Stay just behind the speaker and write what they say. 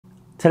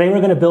Today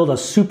we're going to build a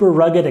super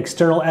rugged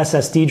external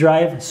SSD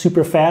drive,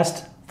 super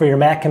fast for your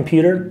Mac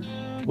computer.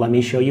 Let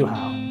me show you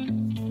how.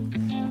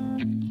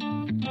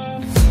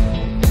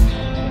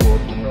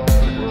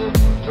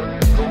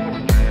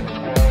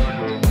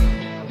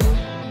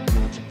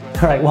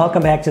 All right,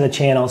 welcome back to the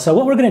channel. So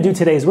what we're going to do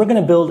today is we're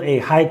going to build a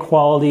high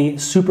quality,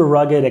 super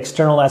rugged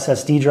external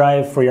SSD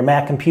drive for your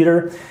Mac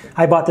computer.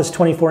 I bought this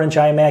 24-inch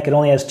iMac. It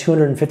only has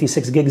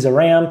 256 gigs of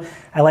RAM.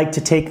 I like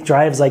to take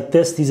drives like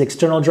this, these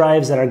external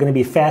drives that are going to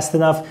be fast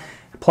enough,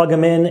 plug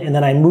them in, and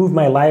then I move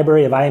my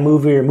library of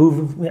iMovie or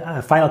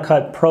move Final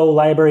Cut Pro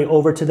library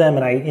over to them,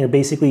 and I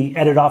basically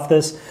edit off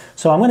this.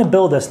 So I'm going to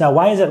build this. Now,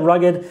 why is it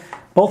rugged?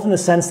 Both in the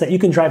sense that you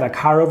can drive a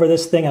car over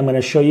this thing. I'm going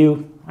to show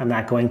you. I'm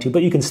not going to,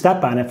 but you can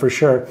step on it for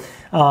sure.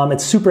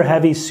 It's super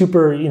heavy,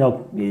 super,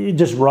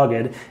 just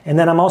rugged. And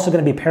then I'm also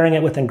going to be pairing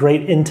it with a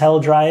great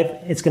Intel drive.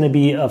 It's going to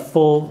be a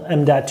full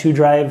M.2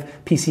 drive,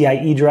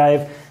 PCIe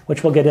drive,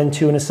 which we'll get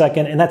into in a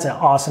second. And that's an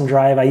awesome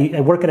drive.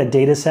 I work at a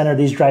data center.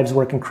 These drives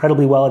work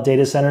incredibly well at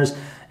data centers.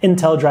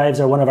 Intel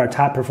drives are one of our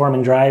top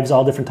performing drives,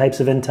 all different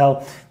types of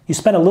Intel. You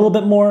spend a little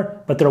bit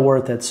more, but they're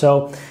worth it.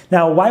 So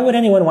now, why would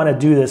anyone want to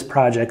do this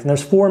project? And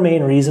there's four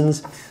main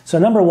reasons. So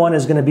number one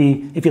is going to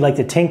be if you like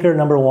to tinker,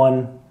 number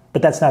one,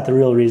 but that's not the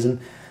real reason.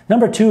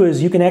 Number two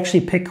is you can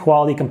actually pick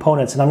quality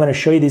components, and I'm going to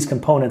show you these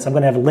components. I'm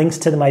going to have links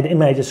to them in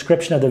my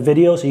description of the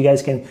video so you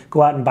guys can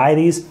go out and buy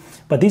these.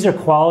 But these are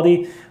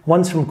quality.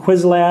 One's from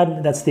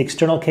Qwiizlab, that's the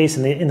external case,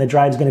 and the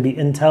drive is going to be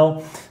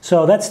Intel.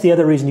 So that's the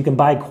other reason you can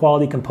buy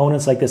quality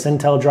components like this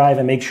Intel drive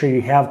and make sure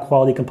you have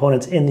quality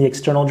components in the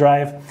external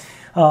drive.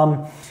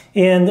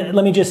 And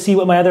let me just see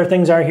what my other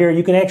things are here.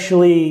 You can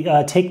actually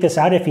take this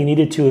out if you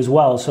needed to as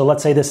well. So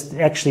let's say this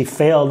actually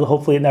failed,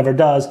 hopefully it never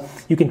does.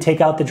 You can take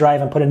out the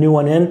drive and put a new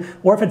one in,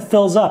 or if it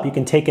fills up, you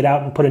can take it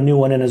out and put a new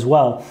one in as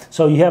well.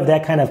 So you have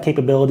that kind of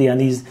capability on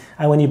these.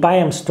 And when you buy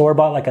them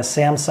store-bought, like a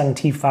Samsung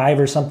T5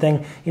 or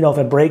something, if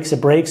it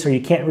breaks, or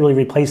you can't really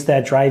replace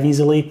that drive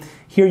easily.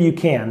 Here you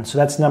can. So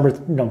that's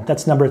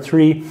number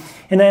three.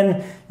 And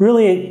then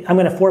really, I'm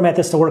going to format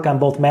this to work on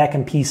both Mac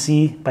and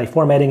PC by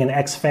formatting an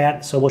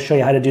exFAT. So we'll show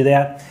you how to do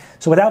that.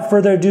 So without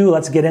further ado,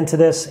 let's get into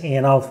this.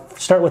 And I'll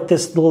start with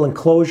this little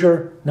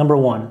enclosure, number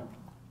one.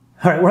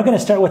 All right, we're going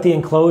to start with the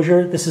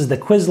enclosure. This is the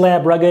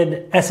Qwiizlab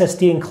Rugged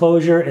SSD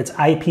enclosure. It's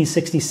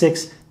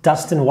IP66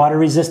 dust and water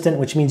resistant,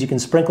 which means you can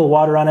sprinkle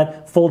water on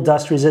it, full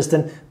dust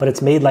resistant, but it's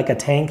made like a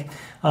tank.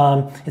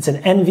 It's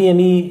an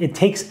NVMe, it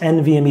takes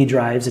NVMe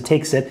drives, it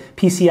takes it,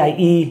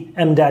 PCIe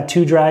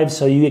M.2 drives,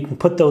 so you can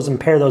put those and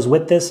pair those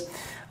with this.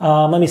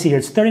 Let me see here,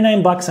 it's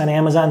 39 bucks on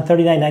Amazon,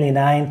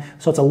 $39.99,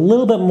 so it's a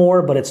little bit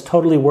more, but it's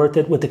totally worth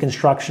it with the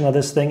construction of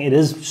this thing. It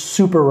is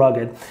super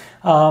rugged.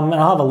 And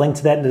I'll have a link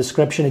to that in the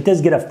description. It does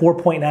get a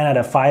 4.9 out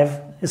of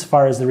 5 as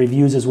far as the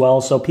reviews as well,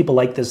 so people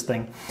like this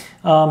thing.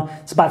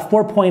 It's about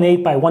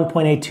 4.8 by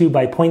 1.82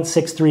 by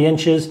 0.63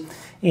 inches.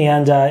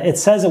 And it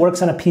says it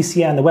works on a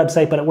PC on the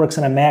website, but it works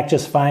on a Mac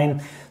just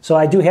fine. So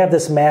I do have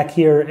this Mac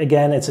here.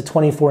 Again, it's a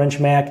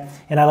 24-inch Mac,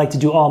 and I like to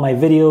do all my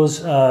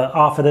videos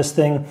off of this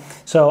thing.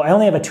 So I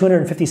only have a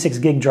 256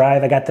 gig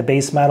drive. I got the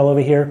base model over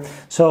here.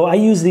 So I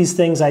use these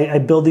things. I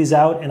build these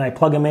out, and I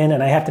plug them in,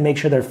 and I have to make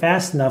sure they're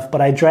fast enough,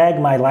 but I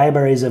drag my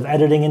libraries of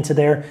editing into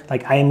there,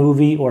 like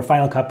iMovie or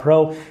Final Cut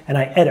Pro, and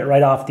I edit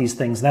right off these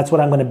things. And that's what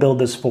I'm going to build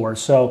this for.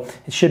 So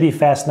it should be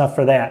fast enough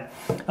for that.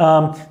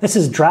 This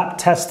is drop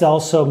test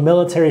also,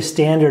 military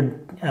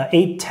standard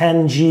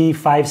 810G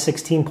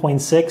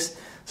 516.6.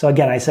 So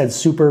again, I said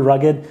super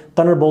rugged.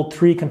 Thunderbolt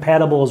 3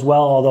 compatible as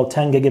well, although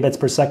 10 gigabits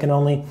per second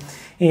only.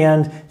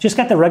 And just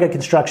got the rugged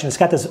construction. It's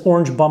got this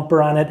orange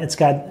bumper on it. It's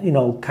got,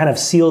 kind of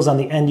seals on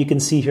the end you can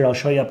see here. I'll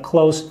show you up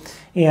close.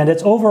 And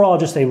it's overall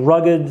just a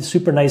rugged,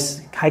 super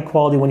nice, high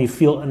quality when you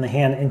feel it in the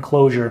hand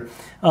enclosure.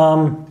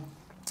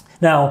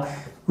 Now,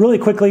 really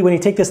quickly, when you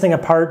take this thing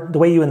apart, the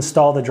way you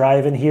install the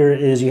drive in here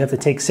is you have to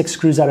take 6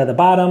 screws out of the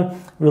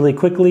bottom really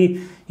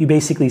quickly. You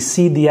basically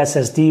seed the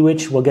SSD,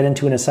 which we'll get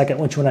into in a second,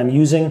 which one I'm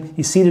using.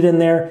 You seed it in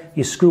there,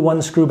 you screw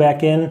one screw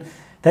back in.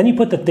 Then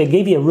you they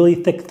gave you a really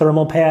thick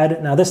thermal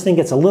pad. Now this thing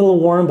gets a little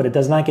warm, but it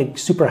does not get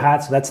super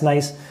hot, so that's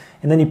nice.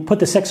 And then you put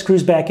the 6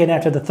 screws back in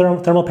after the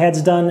thermal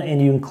pad's done,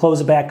 and you can close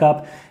it back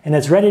up, and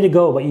it's ready to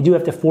go, but you do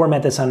have to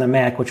format this on the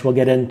Mac, which we'll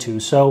get into.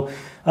 So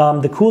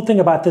the cool thing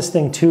about this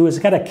thing too is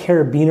it's got a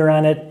carabiner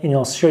on it, and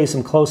I'll show you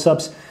some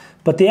close-ups,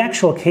 but the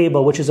actual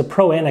cable, which is a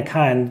pro and a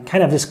con,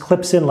 kind of just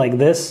clips in like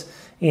this,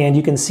 and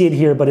you can see it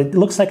here, but it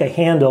looks like a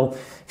handle,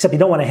 except you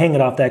don't want to hang it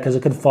off that because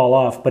it could fall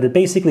off, but it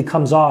basically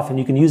comes off, and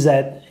you can use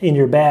that in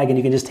your bag, and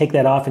you can just take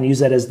that off and use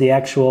that as the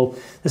actual,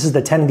 this is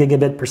the 10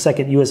 gigabit per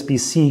second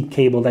USB-C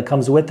cable that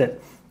comes with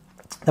it.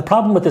 The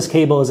problem with this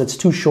cable is it's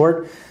too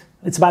short.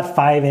 It's about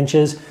 5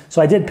 inches.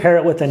 So I did pair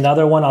it with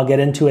another one I'll get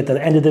into at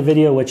the end of the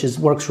video, which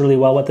works really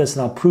well with this,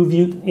 and I'll prove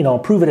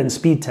it in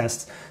speed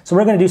tests. So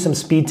we're going to do some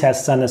speed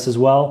tests on this as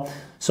well.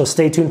 So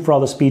stay tuned for all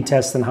the speed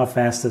tests and how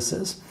fast this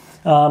is.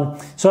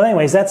 So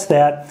anyways, that's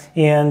that.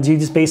 And you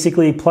just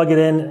basically plug it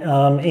in,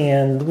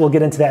 and we'll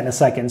get into that in a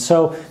second.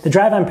 So the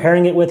drive I'm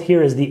pairing it with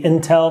here is the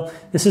Intel.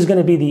 This is going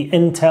to be the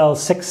Intel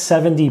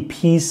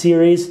 670p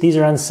series. These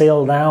are on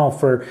sale now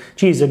for,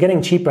 geez, they're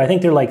getting cheaper. I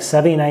think they're like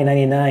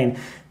 $79.99.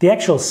 The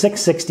actual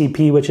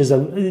 660p, which is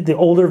the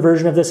older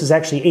version of this, is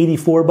actually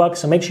 $84.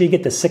 So make sure you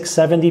get the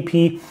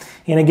 670p.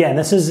 And again,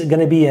 this is going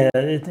to be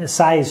a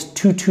size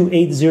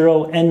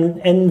 2280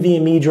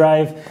 NVMe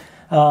drive,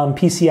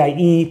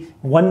 PCIe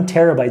 1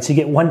 terabyte. So you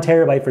get 1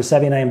 terabyte for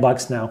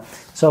 $79 now.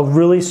 So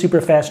really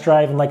super fast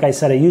drive. And like I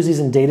said, I use these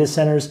in data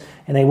centers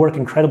and they work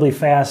incredibly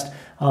fast.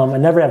 I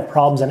never have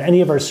problems on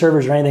any of our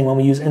servers or anything when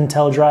we use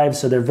Intel drives.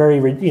 So they're very,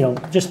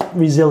 just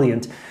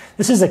resilient.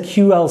 This is a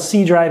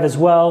QLC drive as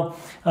well.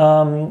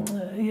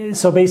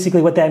 So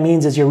basically what that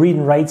means is your read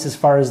and writes as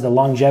far as the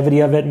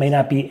longevity of it may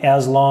not be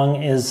as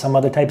long as some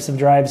other types of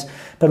drives.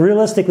 But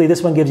realistically,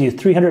 this one gives you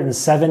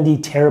 370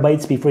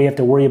 terabytes before you have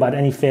to worry about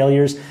any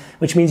failures,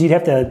 which means you'd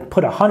have to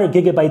put 100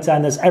 gigabytes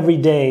on this every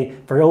day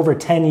for over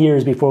 10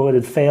 years before it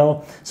would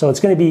fail. So it's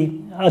going to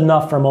be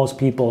enough for most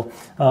people,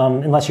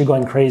 unless you're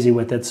going crazy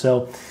with it.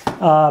 So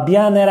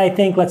beyond that, I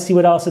think, let's see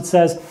what else it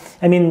says.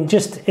 I mean,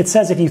 it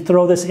says if you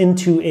throw this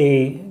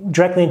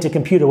directly into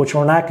computer, which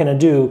we're not going to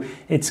do,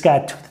 it's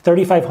got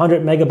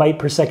 3,500 megabyte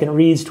per second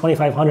reads,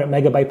 2,500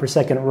 megabyte per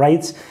second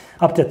writes,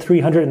 up to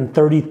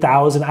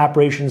 330,000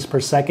 operations per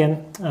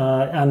second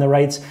on the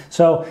writes.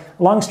 So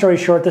long story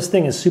short, this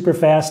thing is super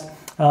fast.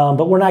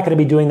 But we're not going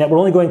to be doing that. We're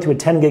only going to a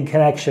 10 gig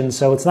connection,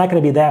 so it's not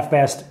going to be that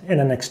fast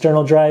in an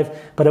external drive,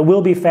 but it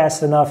will be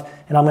fast enough,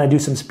 and I'm going to do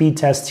some speed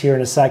tests here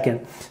in a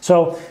second.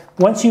 So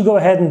once you go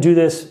ahead and do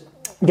this,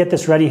 get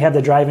this ready, have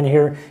the drive in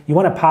here, you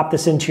want to pop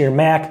this into your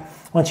Mac.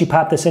 Once you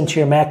pop this into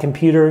your Mac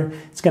computer,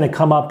 it's going to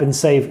come up and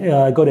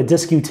say, go to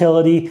disk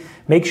utility.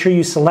 Make sure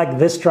you select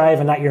this drive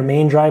and not your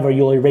main drive, or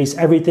you'll erase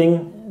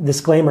everything.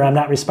 Disclaimer, I'm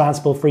not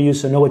responsible for you,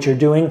 so know what you're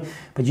doing.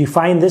 But you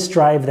find this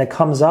drive that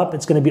comes up,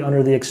 it's going to be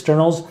under the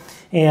externals,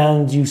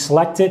 and you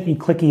select it, you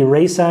click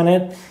erase on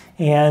it,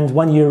 and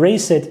when you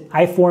erase it,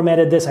 I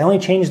formatted this. I only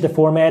changed the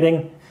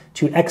formatting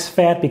to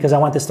exFAT because I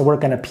want this to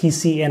work on a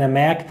PC and a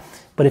Mac.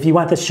 But if you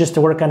want this just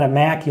to work on a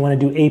Mac, you want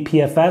to do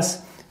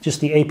APFS,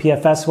 just the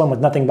APFS one with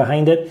nothing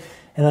behind it.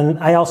 And then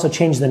I also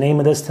changed the name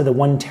of this to the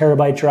 1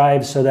 terabyte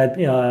drive so that,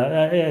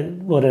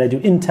 what did I do?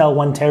 Intel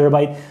 1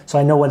 terabyte, so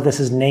I know what this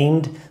is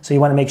named. So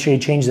you want to make sure you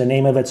change the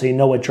name of it so you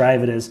know what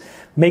drive it is.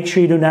 Make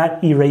sure you do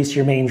not erase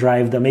your main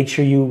drive though. Make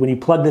sure when you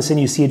plug this in,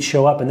 you see it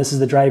show up, and this is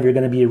the drive you're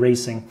going to be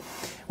erasing.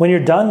 When you're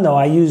done though,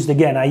 I used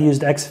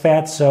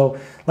exFAT, so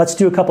let's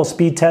do a couple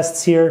speed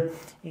tests here.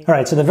 All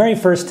right, so the very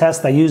first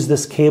test, I used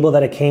this cable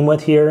that it came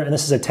with here, and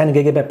this is a 10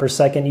 gigabit per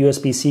second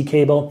USB-C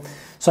cable.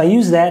 So I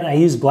used that, and I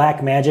used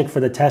Blackmagic for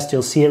the test.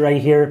 You'll see it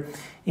right here.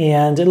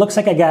 And it looks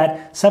like I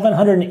got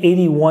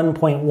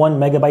 781.1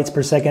 megabytes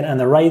per second on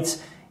the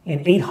writes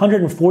and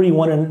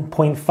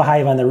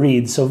 841.5 on the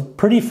reads. So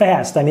pretty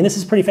fast. I mean, this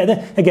is pretty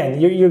fast. Again,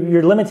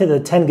 you're limited to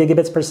 10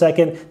 gigabits per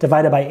second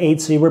divided by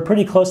 8, so we're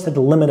pretty close to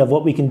the limit of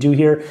what we can do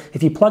here.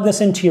 If you plug this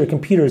into your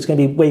computer, it's going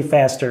to be way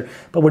faster,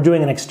 but we're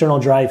doing an external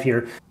drive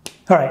here.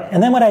 All right,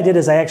 and then what I did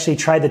is I actually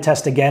tried the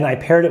test again. I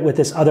paired it with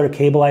this other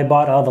cable I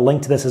bought. I'll have a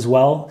link to this as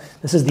well.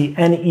 This is the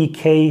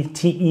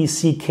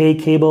NEK-TECK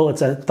cable.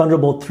 It's a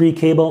Thunderbolt 3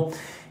 cable.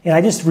 And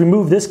I just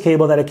removed this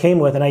cable that it came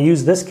with, and I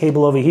used this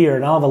cable over here,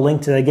 and I'll have a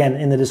link to it again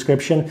in the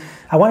description.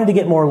 I wanted to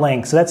get more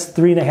length, so that's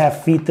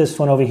 3.5 feet, this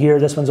one over here.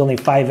 This one's only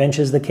 5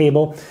 inches, the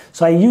cable.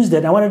 So I used it,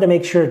 and I wanted to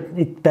make sure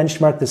it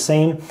benchmarked the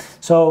same.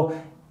 So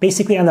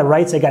basically on the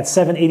writes, I got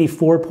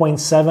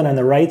 784.7 on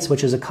the writes,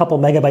 which is a couple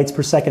megabytes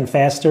per second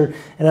faster.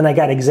 And then I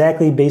got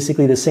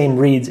basically the same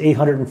reads,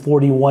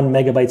 841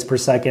 megabytes per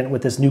second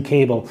with this new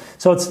cable.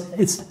 So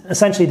it's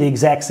essentially the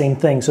exact same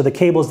thing. So the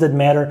cables didn't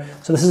matter.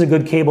 So this is a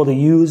good cable to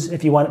use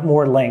if you want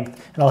more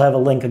length. And I'll have a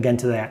link again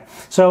to that.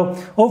 So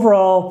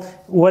overall,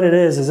 what it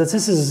is that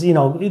this is,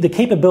 the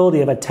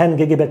capability of a 10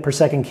 gigabit per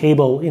second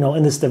cable,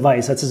 in this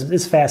device, that's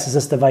as fast as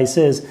this device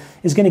is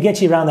going to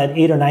get you around that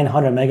 800 or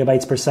 900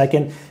 megabytes per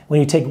second. When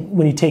you take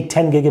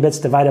 10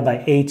 gigabits divided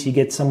by 8, you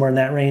get somewhere in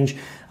that range.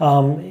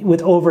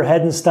 With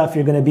overhead and stuff,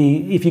 you're going to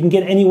be, if you can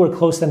get anywhere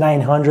close to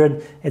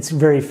 900, it's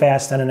very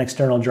fast on an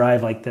external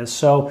drive like this.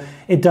 So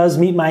it does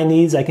meet my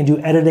needs. I can do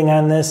editing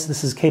on this.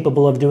 This is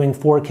capable of doing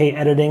 4K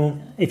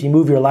editing if you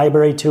move your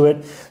library to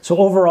it. So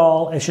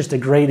overall, it's just a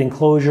great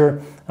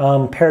enclosure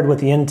paired with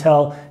the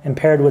Intel and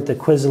paired with the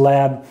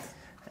Qwiizlab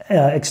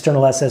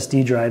external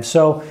SSD drive.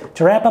 So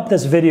to wrap up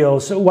this video,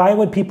 so why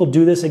would people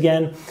do this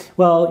again?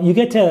 Well, you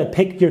get to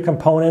pick your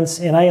components,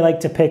 and I like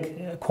to pick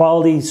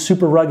quality,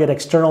 super rugged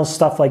external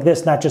stuff like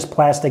this, not just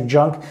plastic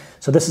junk.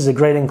 So this is a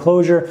great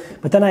enclosure,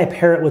 but then I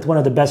pair it with one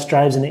of the best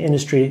drives in the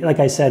industry. Like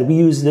I said, we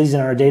use these in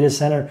our data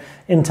center,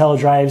 Intel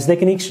drives. They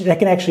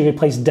can actually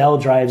replace Dell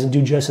drives and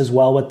do just as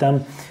well with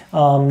them.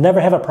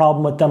 Never have a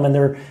problem with them,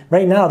 and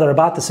right now they're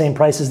about the same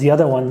price as the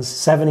other ones,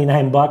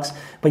 $79.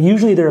 But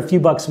usually they're a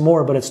few bucks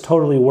more, but it's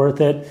totally worth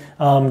it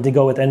to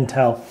go with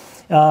Intel.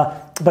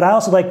 But I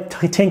also like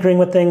tinkering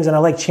with things, and I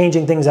like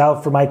changing things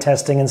out for my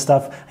testing and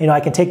stuff. You know, I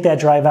can take that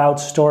drive out,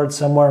 store it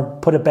somewhere,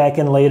 put it back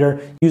in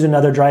later, use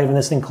another drive in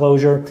this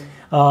enclosure.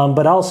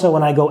 But also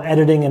when I go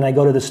editing and I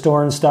go to the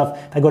store and stuff,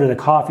 I go to the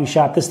coffee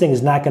shop, this thing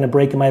is not going to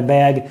break in my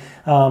bag.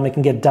 It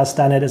can get dust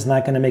on it. It's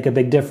not going to make a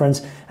big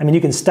difference. I mean, you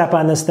can step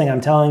on this thing.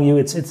 I'm telling you,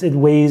 it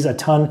weighs a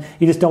ton.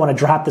 You just don't want to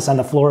drop this on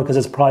the floor because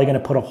it's probably going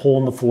to put a hole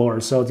in the floor.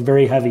 So it's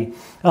very heavy.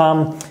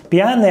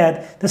 Beyond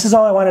that, this is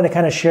all I wanted to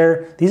kind of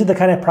share. These are the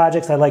kind of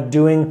projects I like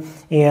doing.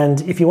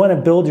 And if you want to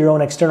build your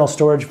own external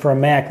storage for a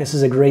Mac, this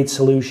is a great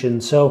solution.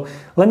 So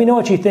let me know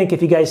what you think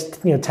if you guys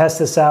test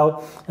this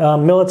out.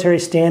 Military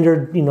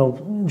standard,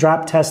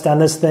 drop test on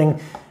this thing.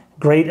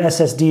 Great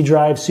SSD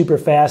drive, super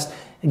fast.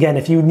 Again,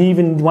 if you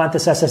even want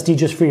this SSD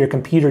just for your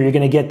computer, you're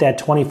going to get that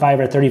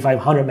 25 or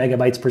 3500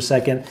 megabytes per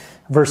second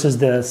versus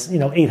the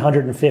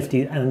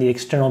 850 on the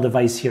external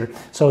device here.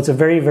 So it's a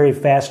very, very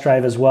fast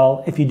drive as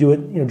well if you do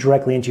it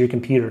directly into your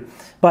computer.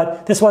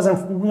 But this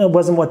wasn't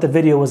what the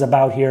video was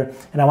about here,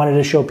 and I wanted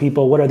to show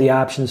people what are the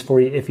options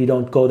for you if you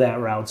don't go that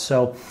route.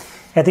 So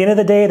at the end of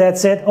the day,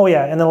 that's it. Oh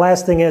yeah, and the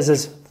last thing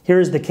is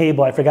here's the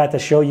cable. I forgot to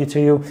show you to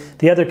you.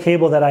 The other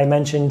cable that I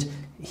mentioned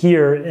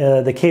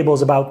here, the cable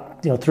is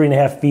about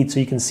 3.5 feet, so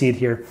you can see it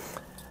here.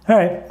 All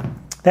right,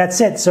 that's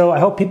it. So I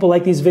hope people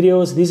like these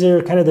videos. These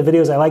are kind of the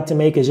videos I like to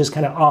make, is just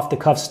kind of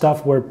off-the-cuff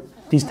stuff where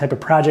these type of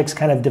projects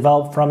kind of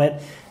develop from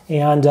it.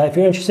 And if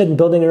you're interested in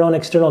building your own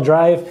external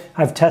drive,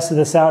 I've tested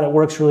this out. It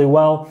works really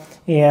well.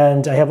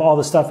 And I have all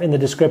the stuff in the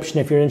description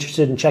if you're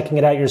interested in checking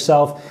it out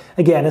yourself.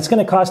 Again, it's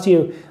going to cost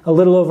you a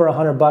little over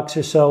 $100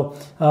 or so,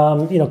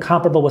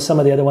 comparable with some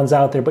of the other ones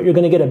out there. But you're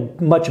going to get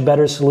a much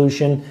better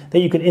solution that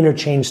you can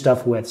interchange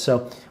stuff with.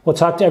 So we'll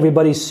talk to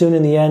everybody soon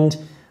in the end.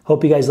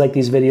 Hope you guys like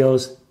these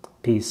videos.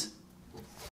 Peace.